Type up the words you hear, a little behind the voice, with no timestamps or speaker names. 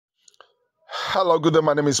Hello, good day.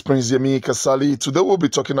 My name is Prince Yemi Kasali. Today we'll be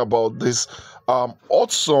talking about this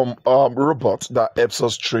awesome robot that helps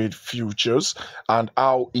us trade futures and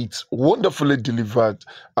how it wonderfully delivered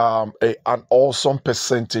an awesome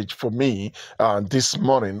percentage for me this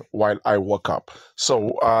morning while I woke up.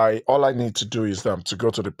 So all I need to do is to go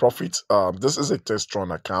to the profit. This is a test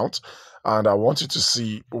run account. And I want you to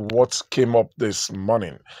see what came up this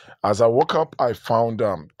morning. As I woke up, I found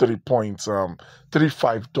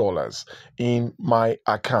 $3.35 in my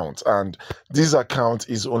account, and this account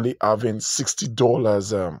is only having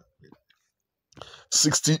 $60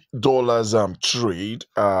 $60 trade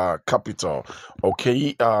capital.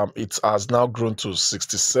 Okay, it has now grown to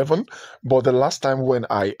 67, but the last time when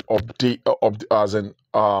I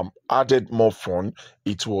added more fund,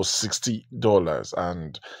 it was $60,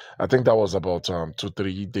 and I think that was about 2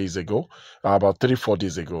 3 days ago, about 3 4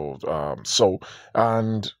 days ago.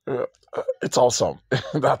 And it's awesome.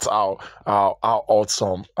 That's how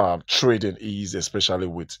awesome trading is, especially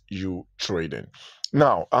with uTrading.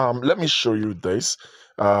 Now, let me show you this.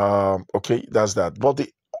 Okay, that's that. But the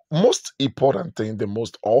most important thing, the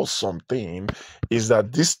most awesome thing, is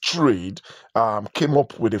that this trade came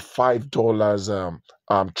up with a $5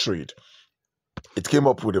 trade. It came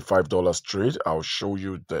up with a $5 trade. I'll show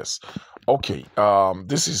you this. Okay,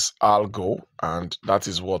 this is Algo, and that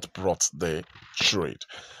is what brought the trade.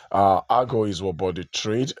 Algo is what brought the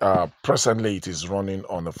trade. Presently, it is running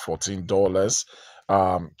on a $14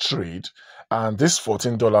 trade, and this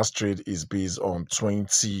 $14 trade is based on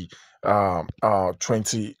 20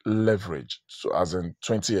 leverage, so as in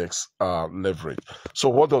 20x leverage. So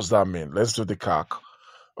what does that mean? Let's do the calc.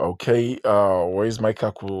 Okay, where is my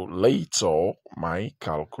calculator?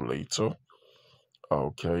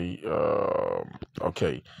 Okay,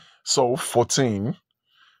 okay. So 14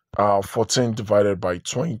 divided by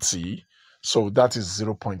 20, so that is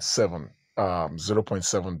 0.7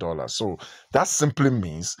 $0.7. So that simply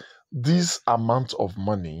means this amount of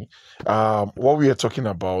money, what we are talking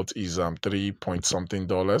about is 3 point something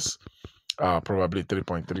dollars, probably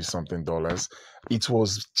 3.3 something dollars. It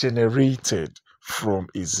was generated from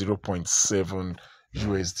a 0.7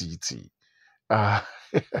 USDT.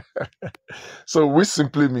 So which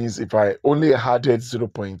simply means if I only added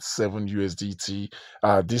 0.7 USDT,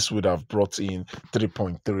 this would have brought in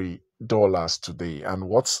 $3.3 today. And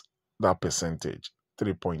what's that percentage?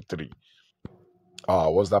 3.3.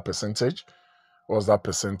 What's that percentage? What's that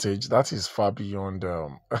percentage? That is far beyond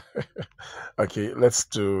okay, let's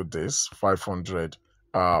do this. 500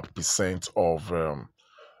 percent of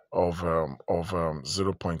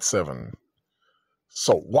 0.7.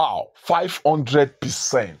 So wow,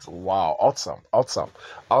 500%. Wow, awesome.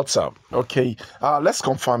 Okay, let's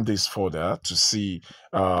confirm this further to see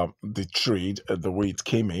the trade, the way it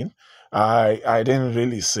came in. I didn't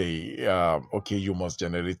really say okay, you must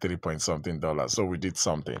generate 3 point something dollars. So we did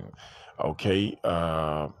something. Okay,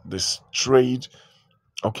 this trade.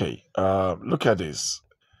 Okay, look at this.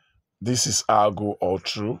 This is Algo all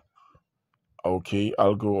through. Okay,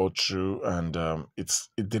 I'll go all through, and it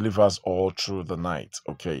delivers all through the night.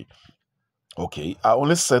 Okay, I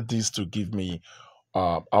only set this to give me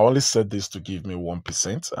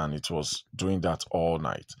 1%, and it was doing that all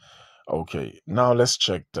night. Okay, now let's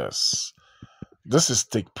check this. This is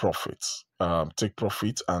take profit. Take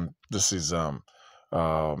profit, and this is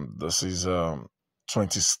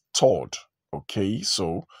 23rd. Okay,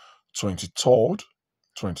 so 23rd.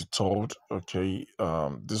 Okay,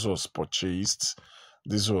 this was purchased.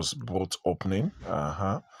 This was bought opening.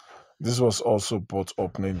 This was also bought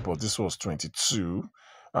opening, but this was 22,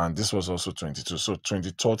 and this was also 22. So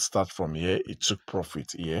 23rd start from here. It took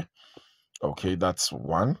profit here. Okay, that's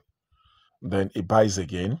 1. Then it buys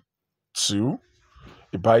again 2.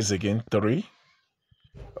 It buys again 3.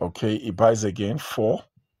 Okay, it buys again 4.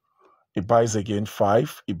 It buys again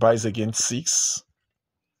 5. It buys again 6.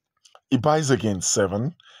 It buys again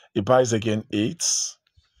 7. It buys again 8.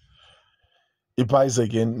 It buys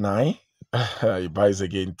again 9. It buys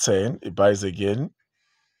again 10. It buys again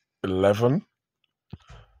 11.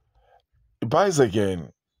 It buys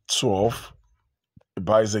again 12. It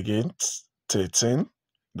buys again 13.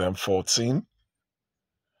 Then 14.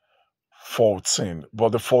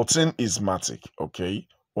 But the 14 is matic. Okay,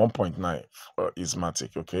 1.9 is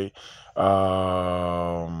matic. Okay,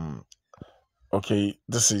 okay,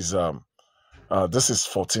 this is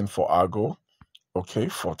 14 for Argo. Okay,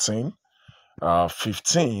 14,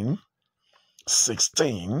 15,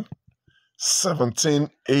 16, 17,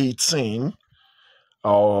 18,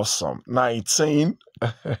 awesome, 19,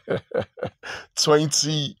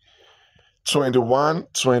 20, 21,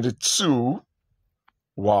 22.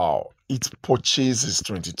 Wow, it purchases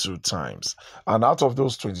 22 times. And out of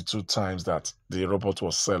those 22 times that the robot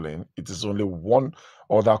was selling, it is only one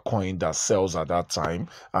other coin that sells at that time.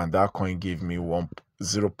 And that coin gave me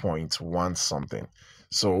 0.1 something.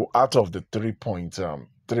 So out of the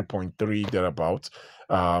 3.3 thereabout,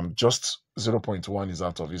 just 0.1 is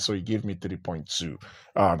out of it. So it gave me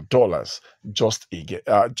 3.2 dollars just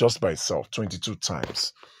by itself, 22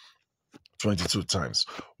 times. 22 times.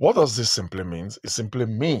 What does this simply mean? It simply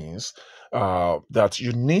means that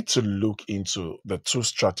you need to look into the two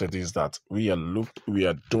strategies that we are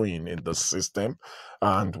doing in the system.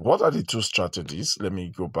 And what are the two strategies? Let me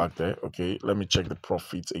go back there. Okay, let me check the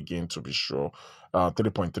profit again to be sure.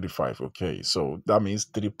 3.35. Okay, so that means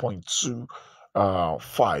 3.2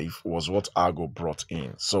 5 was what Argo brought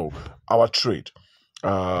in. So our trade,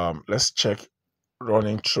 let's check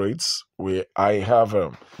running trades. I have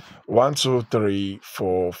 1, 2, 3,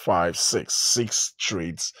 4, 5, 6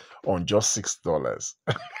 trades on just $6.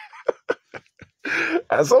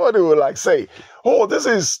 And somebody will like say, oh, this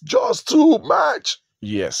is just too much.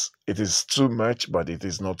 Yes, it is too much, but it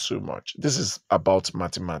is not too much. This is about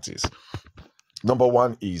mathematics. Number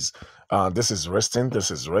one is this is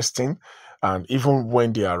resting, and even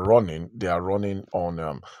when they are running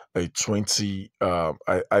on a 20.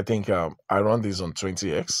 I think I run these on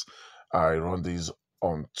 20x. I run these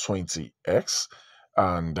on 20x,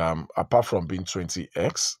 and apart from being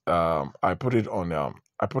 20x, I put it on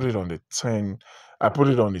the 10. I put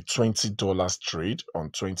it on the $20 trade on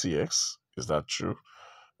 20x. Is that true?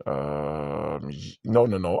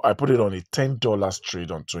 No, I put it on a $10 trade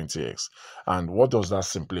on 20x. And what does that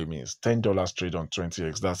simply mean? $10 trade on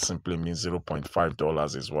 20x, that simply means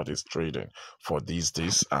 $0.5 is what is trading for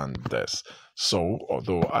this and this. So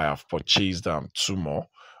although I have purchased 2 more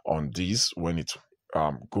on these when it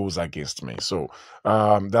goes against me, so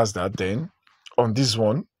that's that. Then on this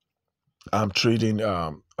one, I'm trading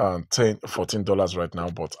 $14 right now,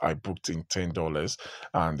 but I booked in $10,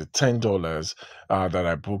 and the $10 that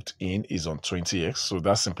I booked in is on 20x. So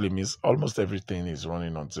that simply means almost everything is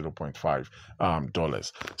running on $0.5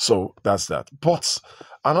 dollars. So that's that. But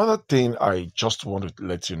another thing I just want to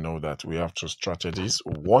let you know that we have 2 strategies.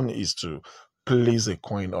 One is to place a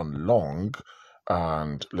coin on long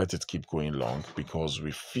and let it keep going long because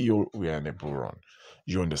we feel we are in a bull run.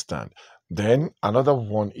 You understand? Then another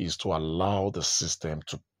one is to allow the system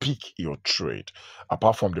to pick your trade.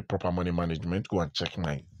 Apart from the proper money management, go and check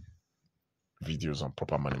my videos on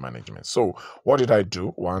proper money management. So what did I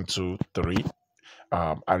do? 1, 2, 3.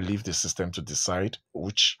 I leave the system to decide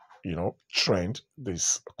which trend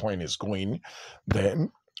this coin is going.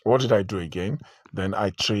 Then what did I do again? Then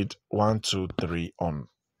I trade 1, 2, 3 on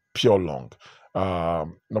pure long.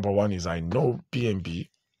 Number one is I know BNB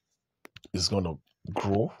is going to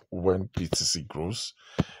grow when BTC grows.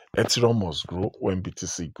 Ethereum must grow when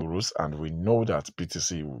BTC grows, and we know that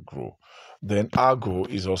BTC will grow. Then Argo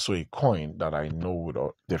is also a coin that I know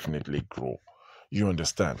will definitely grow. You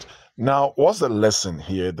understand? Now, what's the lesson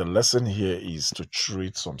here? The lesson here is to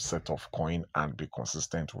trade some set of coin and be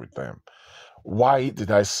consistent with them. Why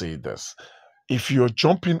did I say this? If you're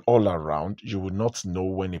jumping all around, you will not know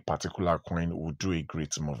when a particular coin will do a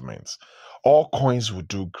great movement. All coins will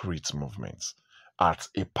do great movements at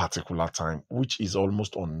a particular time, which is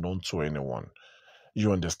almost unknown to anyone.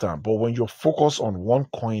 You understand? But when you're focused on one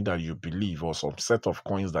coin that you believe or some set of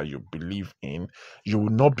coins that you believe in, you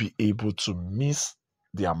will not be able to miss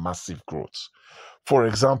their massive growth. For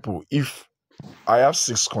example, if I have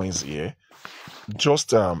 6 coins here,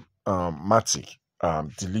 just Matic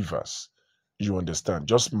delivers. You understand?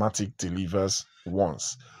 Just Matic delivers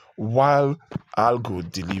once, while Algo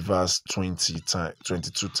delivers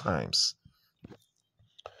 22 times.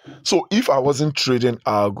 So if I wasn't trading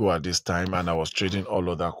Algo at this time and I was trading all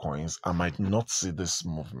other coins, I might not see this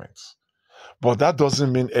movement. But that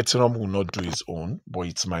doesn't mean Ethereum will not do its own, but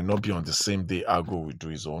it might not be on the same day Algo will do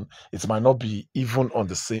its own. It might not be even on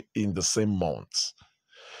in the same month.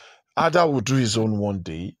 Ada will do his own one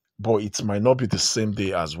day, but it might not be the same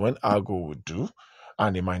day as when Argo would do,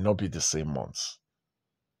 and it might not be the same month.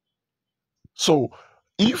 So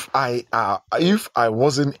if I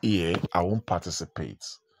wasn't here, I won't participate.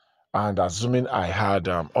 And assuming I had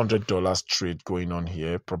 $100 trade going on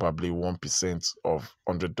here, probably 1% of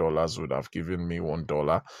 $100 would have given me $1.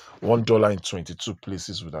 $1 in 22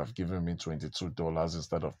 places would have given me $22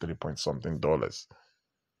 instead of 3 point something dollars.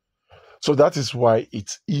 So that is why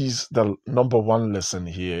it is the number one lesson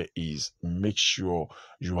here is make sure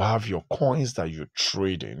you have your coins that you're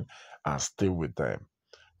trading and stay with them.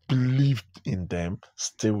 Believe in them,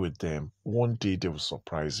 stay with them. One day they will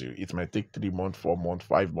surprise you. It might take 3 months, 4 months,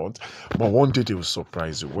 5 months, but one day they will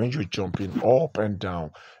surprise you. When you're jumping up and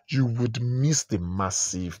down, you would miss the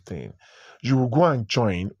massive thing. You will go and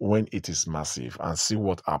join when it is massive and see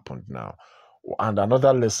what happened now. And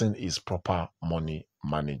another lesson is proper money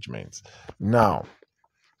management. Now,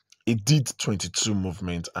 it did 22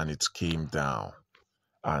 movement and it came down.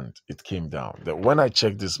 And it came down. When I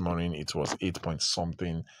checked this morning, it was 8 point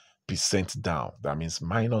something percent down. That means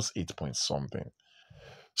minus 8 point something.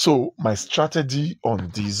 So my strategy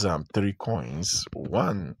on these three coins,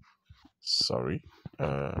 one,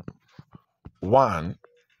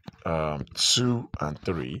 2, and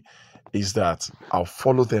 3, is that I'll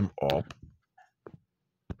follow them up.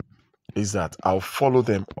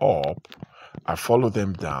 I follow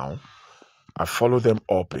them down, I follow them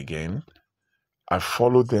up again, I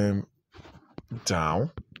follow them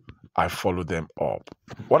down, I follow them up.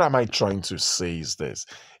 What am I trying to say is this: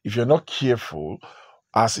 if you're not careful,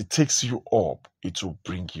 as it takes you up, it will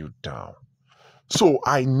bring you down. So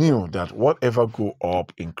I knew that whatever go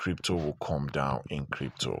up in crypto will come down in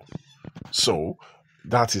crypto. So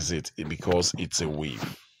that is it, because it's a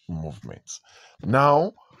wave movement.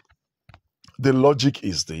 Now, the logic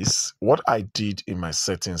is this: what I did in my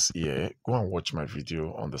settings here, go and watch my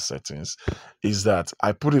video on the settings, is that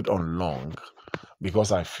I put it on long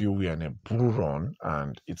because I feel we are in a bull run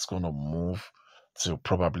and it's going to move till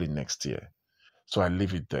probably next year. So I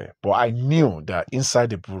leave it there. But I knew that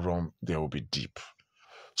inside the bull run, there will be dip.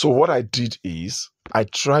 So what I did is I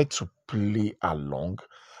tried to play along.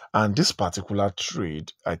 And this particular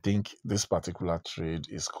trade, I think this particular trade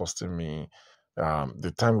is costing me,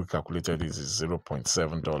 the time we calculated this is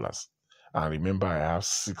 $0.7. And remember, I have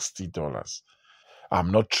 $60.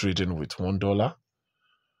 I'm not trading with $1,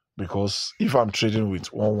 because if I'm trading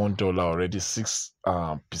with $1 already,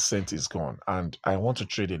 6% is gone, and I want to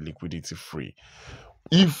trade a liquidity free.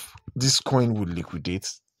 If this coin would liquidate,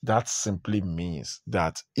 that simply means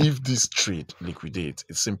that if this trade liquidates,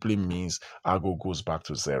 it simply means Argo goes back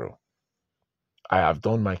to zero. I have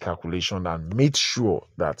done my calculation and made sure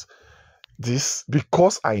that this,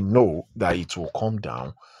 because I know that it will come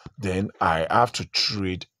down, then I have to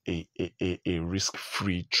trade a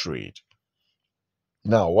risk-free trade.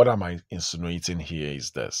 Now, what am I insinuating here is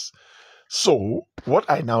this. So what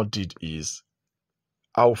I now did is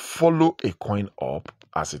I'll follow a coin up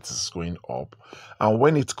as it is going up, and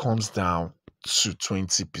when it comes down to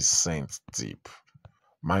 20% dip,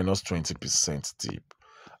 minus 20% dip,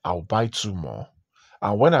 I'll buy 2 more.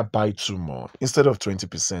 And when I buy 2 more, instead of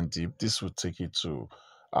 20% dip, this will take it to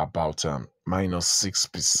about minus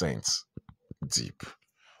 6% dip.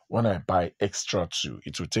 When I buy extra 2,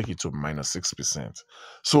 it will take it to minus 6%.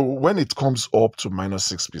 So when it comes up to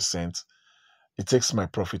minus 6%, it takes my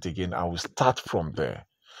profit again. I will start from there.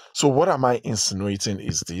 So what am I insinuating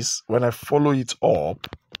is this: when I follow it up,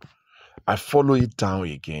 I follow it down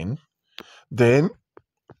again. Then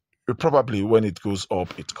probably when it goes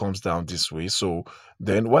up, it comes down this way. So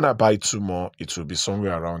then when I buy 2 more, it will be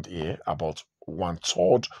somewhere around here, about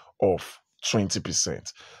 1/3 of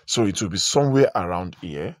 20%. So it will be somewhere around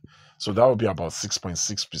here. So that will be about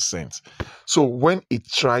 6.6%. So when it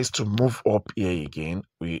tries to move up here again,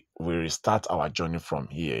 we restart our journey from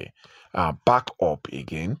here, back up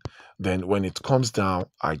again. Then when it comes down,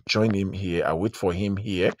 I join him here, I wait for him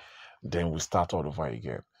here, then we start all over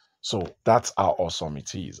again. So that's how awesome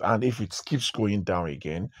it is. And if it keeps going down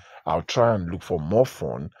again, I'll try and look for more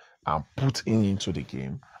fun and put into the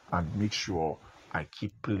game and make sure I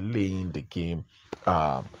keep playing the game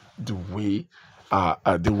the way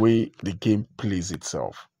the game plays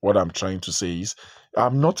itself. What I'm trying to say is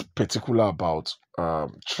I'm not particular about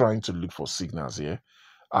trying to look for signals here.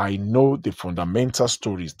 I know the fundamental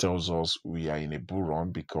story tells us we are in a bull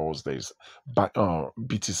run because there's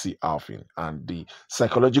BTC halving, and the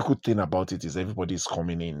psychological thing about it is everybody is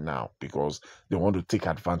coming in now because they want to take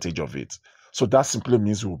advantage of it. So that simply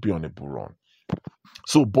means we'll be on a bull run.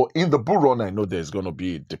 So, but in the bull run, I know there's going to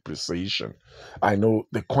be a depreciation. I know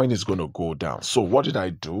the coin is going to go down. So what did I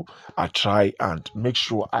do? I try and make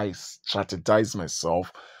sure I strategize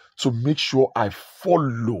myself to make sure I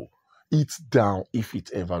follow it down if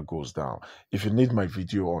it ever goes down. If you need my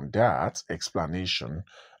video on that explanation,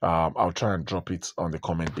 I'll try and drop it on the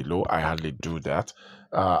comment below. I hardly do that.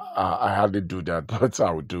 But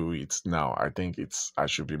I will do it now. I think I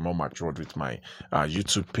should be more matured with my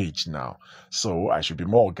YouTube page now. So I should be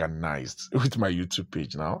more organized with my YouTube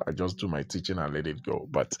page now. I just do my teaching and let it go.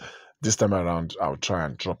 But this time around, I'll try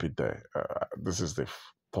and drop it there. This is the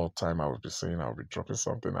third time I will be saying I'll be dropping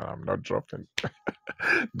something and I'm not dropping.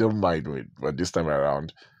 Don't mind me, but this time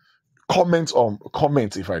around, comment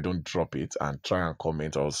if I don't drop it, and try and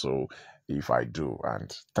comment also if I do,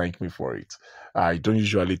 and thank me for it. I don't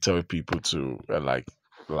usually tell people to like,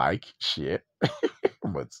 share,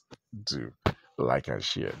 but do like and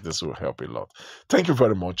share. This will help a lot. Thank you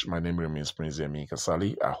very much. My name remains Prince Yemi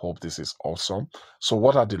Kasali. I hope this is awesome. So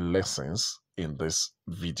what are the lessons in this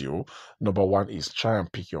video? Number one is try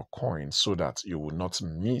and pick your coin so that you will not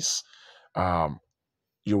miss um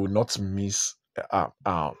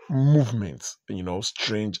movement,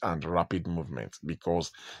 strange and rapid movement,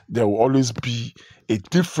 because there will always be a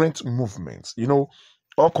different movement.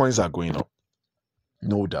 All coins are going up,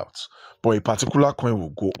 no doubt, but a particular coin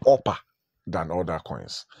will go upper than other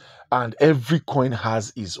coins, and every coin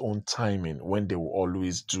has its own timing when they will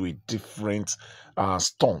always do a different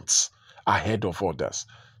stunts ahead of others.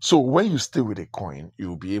 So when you stay with a coin,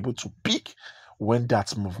 you'll be able to pick when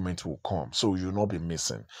that movement will come, so you'll not be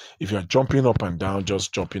missing. If you're jumping up and down,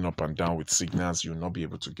 just jumping up and down with signals, you'll not be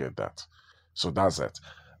able to get that. So that's it.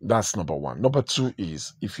 That's number one. Number two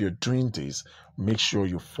is, if you're doing this, make sure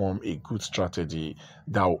you form a good strategy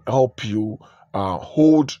that will help you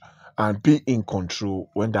hold and be in control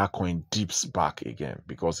when that coin dips back again,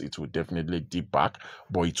 because it will definitely dip back,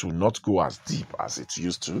 but it will not go as deep as it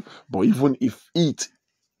used to. But even if it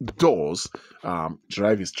does,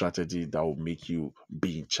 drive a strategy that will make you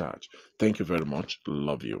be in charge. Thank you very much.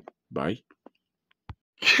 Love you. Bye.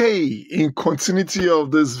 Okay, in continuity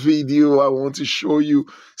of this video, I want to show you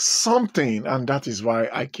something, and that is why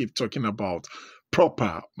I keep talking about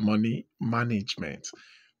proper money management.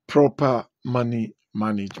 Proper money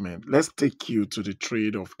management. Let's take you to the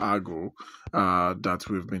trade of Argo that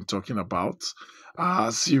we've been talking about.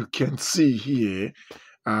 As you can see here,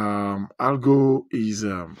 Argo is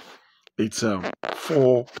it's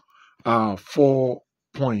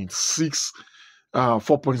 4.6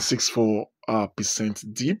 4.64 percent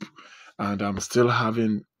deep, and I'm still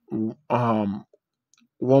having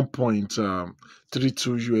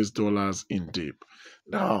 1.32 US dollars in deep.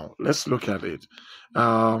 Now let's look at it.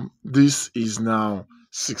 This is now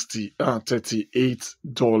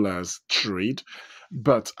 $38 trade,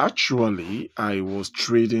 but actually I was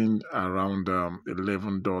trading around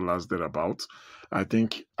 $11 thereabout. I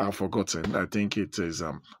think I've forgotten. I think it is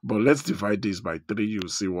but let's divide this by 3. You'll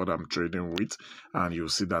see what I'm trading with, and you'll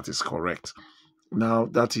see that is correct. Now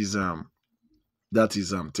that is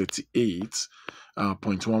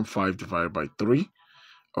 38.15 divided by 3.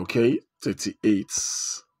 Okay,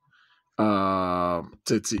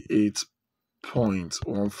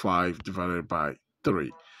 38.15 divided by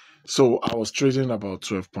 3. So I was trading about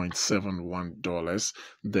 $12.71.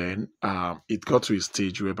 Then it got to a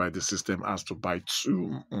stage whereby the system has to buy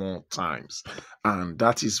 2 more times. And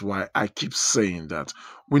that is why I keep saying that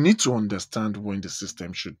we need to understand when the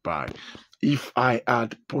system should buy. If I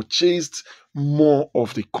had purchased more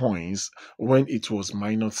of the coins when it was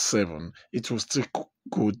 -7, it will still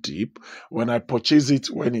go deep. When I purchase it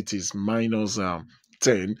when it is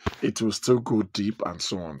 -10, it will still go deep, and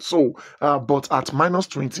so on. So but at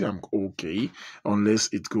 -20 I'm okay, unless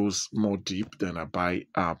it goes more deep, then I buy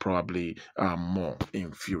probably more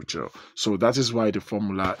in future. So that is why the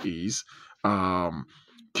formula is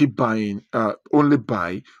keep buying, only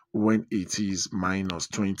buy when it is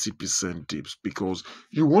 -20% dips, because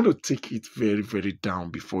you want to take it very, very down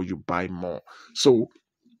before you buy more. So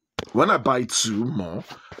when I buy 2 more,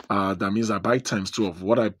 that means I buy ×2 of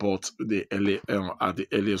what I bought at the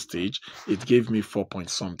earlier stage. It gave me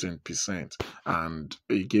 4-point-something%, and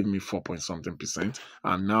it gave me 4-point-something%,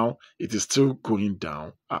 and now it is still going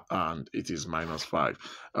down, and it is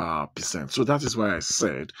 -5%. So that is why I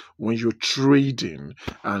said, when you're trading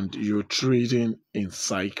and you're trading in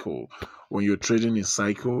cycle, when you're trading in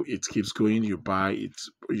cycle, it keeps going. You buy it,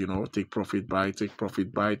 take profit, buy, take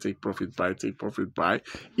profit, buy, take profit, buy, take profit, buy.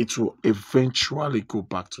 It will eventually go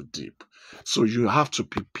back to dip. So you have to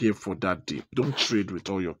prepare for that dip. Don't trade with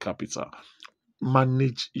all your capital.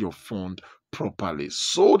 Manage your fund properly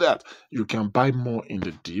so that you can buy more in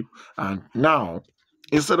the dip. And now,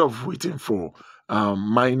 instead of waiting for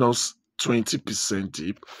 -20%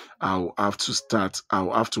 dip, I'll have to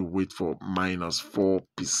wait for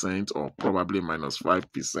 -4% or probably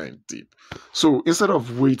 -5% dip. So instead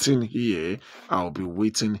of waiting here, I'll be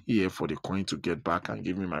waiting here for the coin to get back and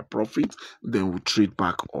give me my profit. Then we'll trade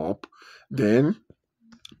back up. Then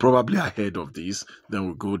probably ahead of this, then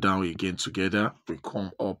we go down again together, we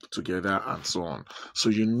come up together, and so on. So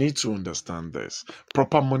you need to understand this.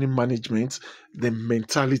 Proper money management, the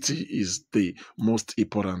mentality is the most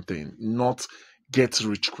important thing, not get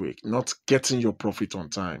rich quick, not getting your profit on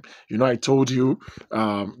time. You know, I told you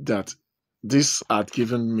that this had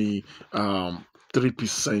given me 3%,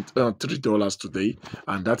 $3 today,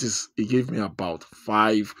 and that is, it gave me about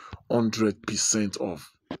 500%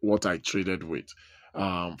 of what I traded with.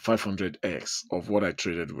 500x of what I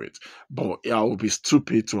traded with, but I would be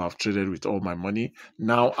stupid to have traded with all my money.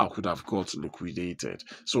 Now I could have got liquidated.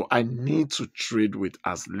 So I need to trade with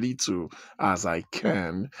as little as I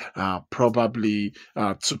can, probably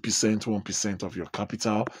 2%, 1% of your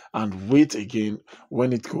capital, and wait again.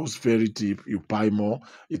 When it goes very deep, you buy more.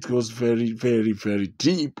 It goes very, very, very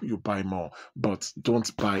deep, you buy more. But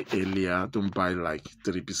don't buy earlier. Don't buy like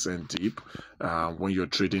 3% deep when you're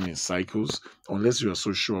trading in cycles, unless you are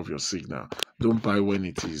so sure of your signal. Don't buy when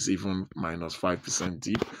it is even minus 5%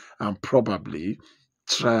 deep, and probably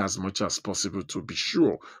try as much as possible to be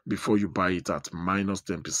sure before you buy it at minus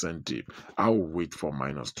 10% dip. I will wait for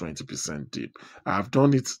minus 20% dip. I've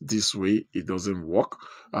done it this way. It doesn't work,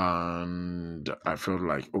 and I felt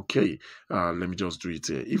like, okay, let me just do it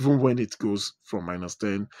here. Even when it goes from minus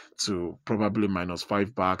 10 to probably minus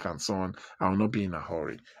 5 back and so on, I will not be in a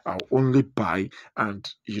hurry. I'll only buy, and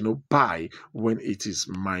buy when it is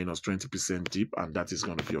minus 20% dip, and that is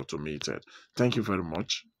going to be automated. Thank you very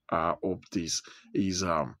much. Hope this is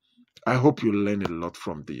I hope you learn a lot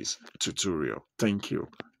from this tutorial. Thank you.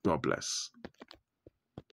 God bless.